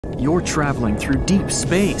You're traveling through deep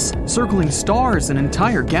space, circling stars and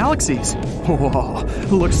entire galaxies. Whoa,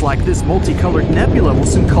 looks like this multicolored nebula will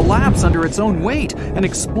soon collapse under its own weight and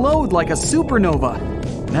explode like a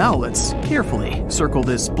supernova. Now let's carefully circle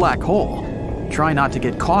this black hole. Try not to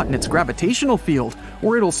get caught in its gravitational field,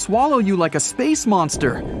 or it'll swallow you like a space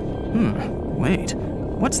monster. Wait,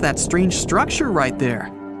 what's that strange structure right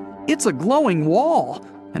there? It's a glowing wall.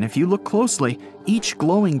 And if you look closely, each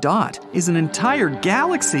glowing dot is an entire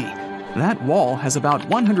galaxy. That wall has about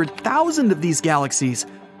 100,000 of these galaxies.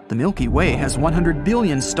 The Milky Way has 100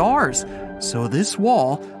 billion stars. So this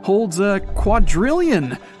wall holds a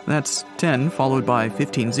quadrillion, that's 10 followed by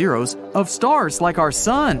 15 zeros, of stars like our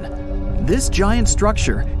sun. This giant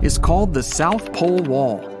structure is called the South Pole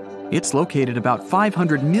Wall. It's located about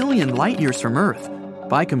 500 million light-years from Earth.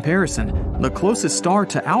 By comparison, the closest star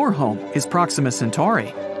to our home is Proxima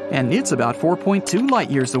Centauri, and it's about 4.2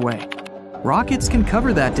 light-years away. Rockets can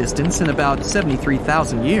cover that distance in about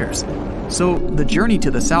 73,000 years. So the journey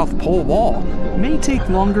to the South Pole Wall may take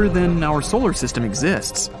longer than our solar system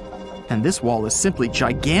exists. And this wall is simply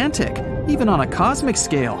gigantic, even on a cosmic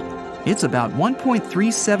scale. It's about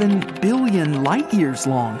 1.37 billion light-years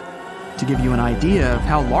long. To give you an idea of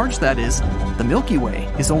how large that is, the Milky Way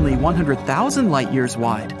is only 100,000 light-years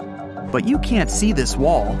wide. But you can't see this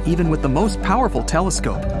wall even with the most powerful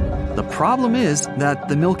telescope. The problem is that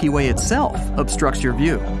the Milky Way itself obstructs your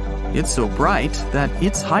view. It's so bright that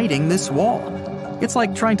it's hiding this wall. It's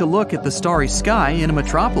like trying to look at the starry sky in a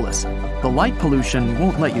metropolis. The light pollution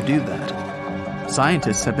won't let you do that.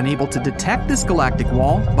 Scientists have been able to detect this galactic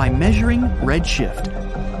wall by measuring redshift.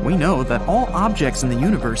 We know that all objects in the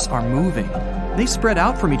universe are moving. They spread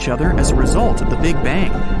out from each other as a result of the Big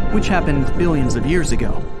Bang, which happened billions of years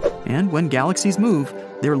ago. And when galaxies move,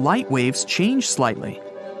 their light waves change slightly.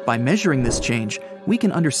 By measuring this change, we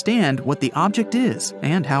can understand what the object is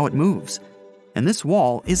and how it moves. And this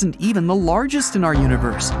wall isn't even the largest in our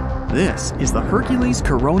universe. This is the Hercules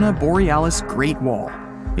Corona Borealis Great Wall.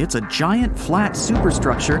 It's a giant flat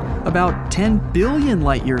superstructure about 10 billion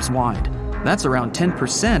light-years wide. That's around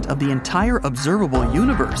 10% of the entire observable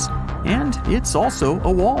universe. And it's also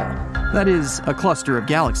a wall. That is, a cluster of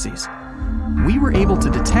galaxies. We were able to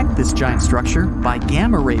detect this giant structure by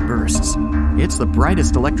gamma-ray bursts. It's the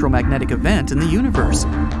brightest electromagnetic event in the universe.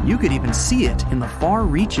 You could even see it in the far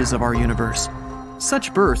reaches of our universe.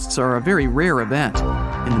 Such bursts are a very rare event.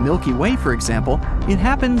 In the Milky Way, for example, it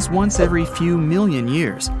happens once every few million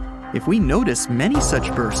years. If we notice many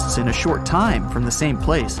such bursts in a short time from the same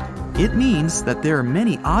place, it means that there are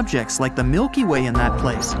many objects like the Milky Way in that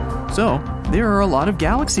place. So, there are a lot of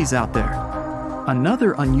galaxies out there.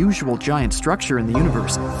 Another unusual giant structure in the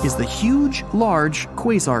universe is the huge, large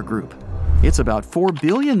Quasar group. It's about 4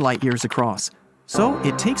 billion light-years across. So,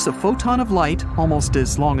 it takes a photon of light almost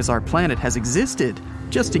as long as our planet has existed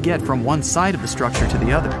just to get from one side of the structure to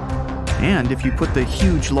the other. And if you put the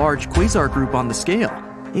huge, large Quasar group on the scale,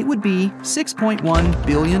 it would be 6.1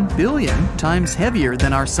 billion times heavier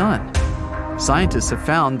than our sun. Scientists have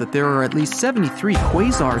found that there are at least 73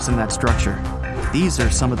 quasars in that structure. These are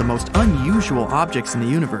some of the most unusual objects in the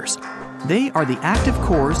universe. They are the active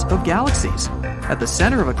cores of galaxies. At the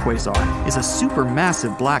center of a quasar is a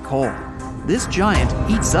supermassive black hole. This giant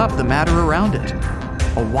eats up the matter around it.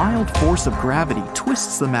 A wild force of gravity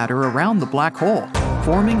twists the matter around the black hole,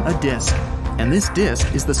 forming a disk. And this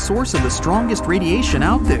disk is the source of the strongest radiation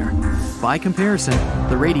out there. By comparison,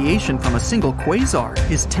 the radiation from a single quasar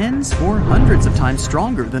is tens or hundreds of times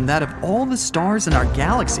stronger than that of all the stars in our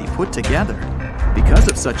galaxy put together. Because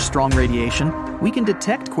of such strong radiation, we can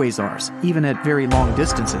detect quasars, even at very long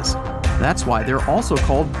distances. That's why they're also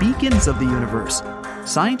called beacons of the universe.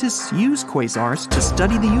 Scientists use quasars to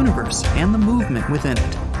study the universe and the movement within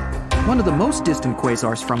it. One of the most distant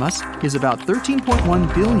quasars from us is about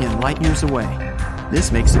 13.1 billion light-years away.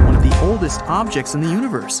 This makes it one of the oldest objects in the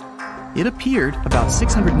universe. It appeared about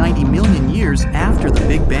 690 million years after the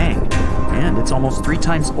Big Bang, and it's almost 3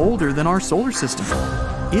 times older than our solar system.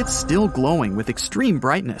 It's still glowing with extreme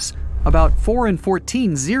brightness, about 4 and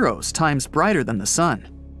 14 zeros times brighter than the sun.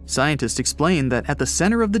 Scientists explain that at the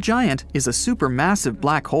center of the giant is a supermassive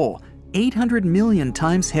black hole, 800 million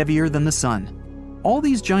times heavier than the sun. All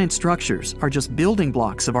these giant structures are just building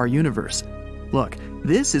blocks of our universe. Look,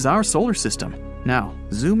 this is our solar system. Now,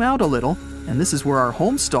 zoom out a little, and this is where our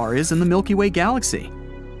home star is in the Milky Way galaxy.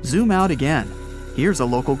 Zoom out again. Here's a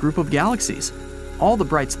local group of galaxies. All the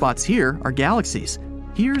bright spots here are galaxies.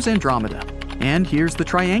 Here's Andromeda, and here's the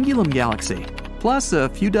Triangulum galaxy, plus a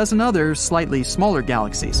few dozen other slightly smaller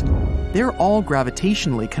galaxies. They're all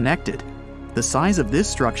gravitationally connected. The size of this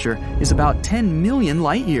structure is about 10 million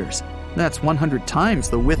light-years. That's 100 times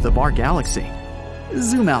the width of our galaxy.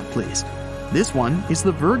 Zoom out, please. This one is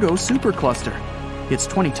the Virgo Supercluster. It's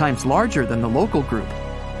 20 times larger than the local group.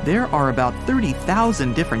 There are about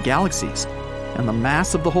 30,000 different galaxies, and the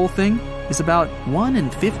mass of the whole thing is about 1 in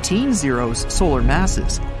 15 zeros solar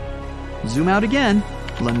masses. Zoom out again.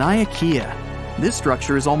 Laniakea. This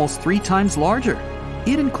structure is almost 3 times larger.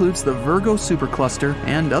 It includes the Virgo Supercluster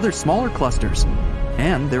and other smaller clusters.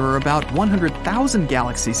 And there are about 100,000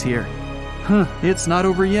 galaxies here. It's not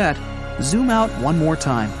over yet. Zoom out one more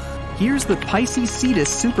time. Here's the Pisces-Cetus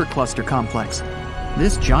Supercluster complex.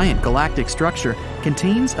 This giant galactic structure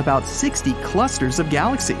contains about 60 clusters of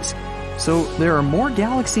galaxies. So there are more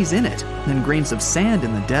galaxies in it than grains of sand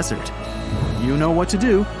in the desert. You know what to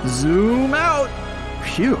do. Zoom out!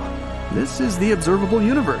 Phew! This is the observable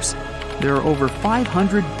universe. There are over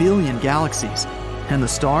 500 billion galaxies. And the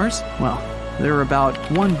stars? Well, there are about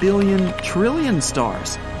 1 billion trillion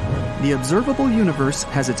stars. The observable universe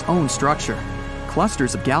has its own structure.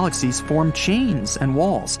 Clusters of galaxies form chains and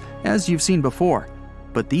walls, as you've seen before.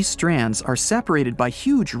 But these strands are separated by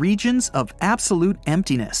huge regions of absolute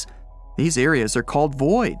emptiness. These areas are called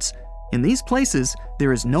voids. In these places,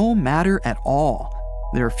 there is no matter at all.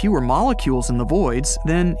 There are fewer molecules in the voids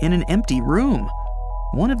than in an empty room.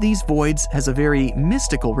 One of these voids has a very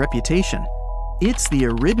mystical reputation. It's the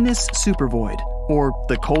Eridanus supervoid, or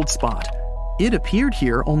the cold spot. It appeared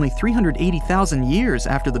here only 380,000 years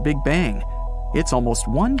after the Big Bang. It's almost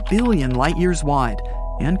 1 billion light-years wide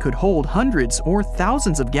and could hold hundreds or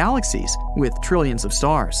thousands of galaxies with trillions of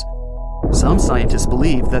stars. Some scientists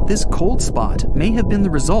believe that this cold spot may have been the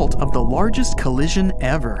result of the largest collision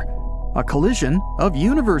ever, a collision of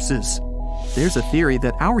universes. There's a theory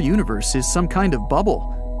that our universe is some kind of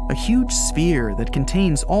bubble, a huge sphere that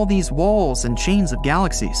contains all these walls and chains of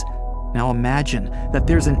galaxies. Now imagine that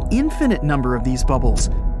there's an infinite number of these bubbles.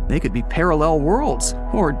 They could be parallel worlds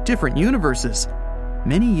or different universes.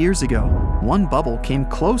 Many years ago, one bubble came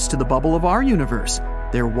close to the bubble of our universe.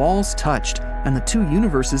 Their walls touched, and the two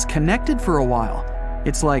universes connected for a while.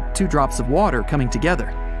 It's like 2 drops of water coming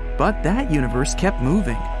together. But that universe kept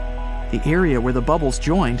moving. The area where the bubbles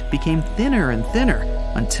joined became thinner and thinner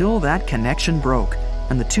until that connection broke,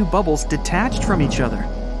 and the 2 bubbles detached from each other.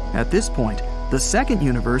 At this point, the second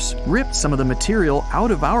universe ripped some of the material out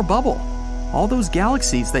of our bubble. All those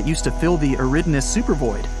galaxies that used to fill the Eridanus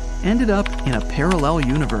supervoid ended up in a parallel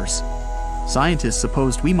universe. Scientists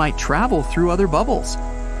supposed we might travel through other bubbles.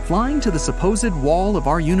 Flying to the supposed wall of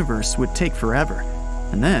our universe would take forever,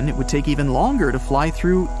 and then it would take even longer to fly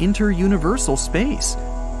through inter-universal space.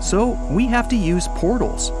 So we have to use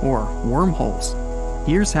portals, or wormholes.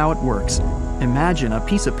 Here's how it works. Imagine a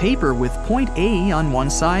piece of paper with point A on one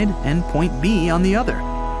side and point B on the other.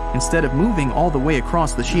 Instead of moving all the way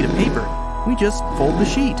across the sheet of paper, we just fold the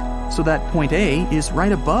sheet so that point A is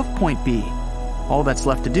right above point B. All that's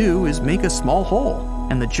left to do is make a small hole,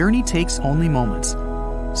 and the journey takes only moments.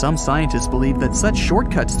 Some scientists believe that such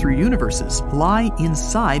shortcuts through universes lie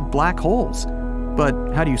inside black holes. But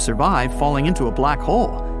how do you survive falling into a black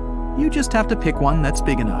hole? You just have to pick one that's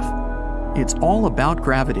big enough. It's all about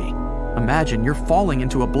gravity. Imagine you're falling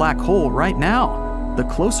into a black hole right now. The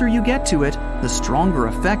closer you get to it, the stronger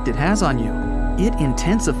effect it has on you. It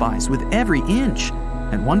intensifies with every inch.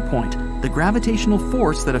 At one point, the gravitational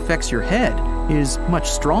force that affects your head is much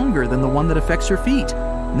stronger than the one that affects your feet.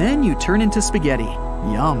 Then you turn into spaghetti.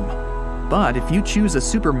 Yum. But if you choose a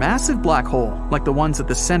supermassive black hole, like the ones at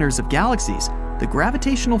the centers of galaxies, the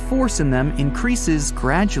gravitational force in them increases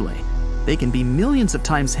gradually. They can be millions of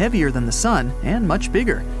times heavier than the sun and much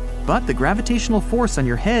bigger, but the gravitational force on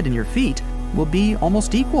your head and your feet will be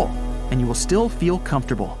almost equal, and you will still feel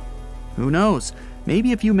comfortable. Who knows?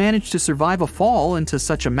 Maybe if you manage to survive a fall into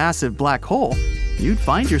such a massive black hole, you'd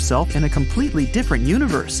find yourself in a completely different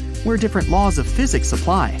universe where different laws of physics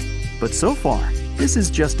apply. But so far, this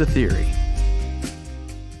is just a theory.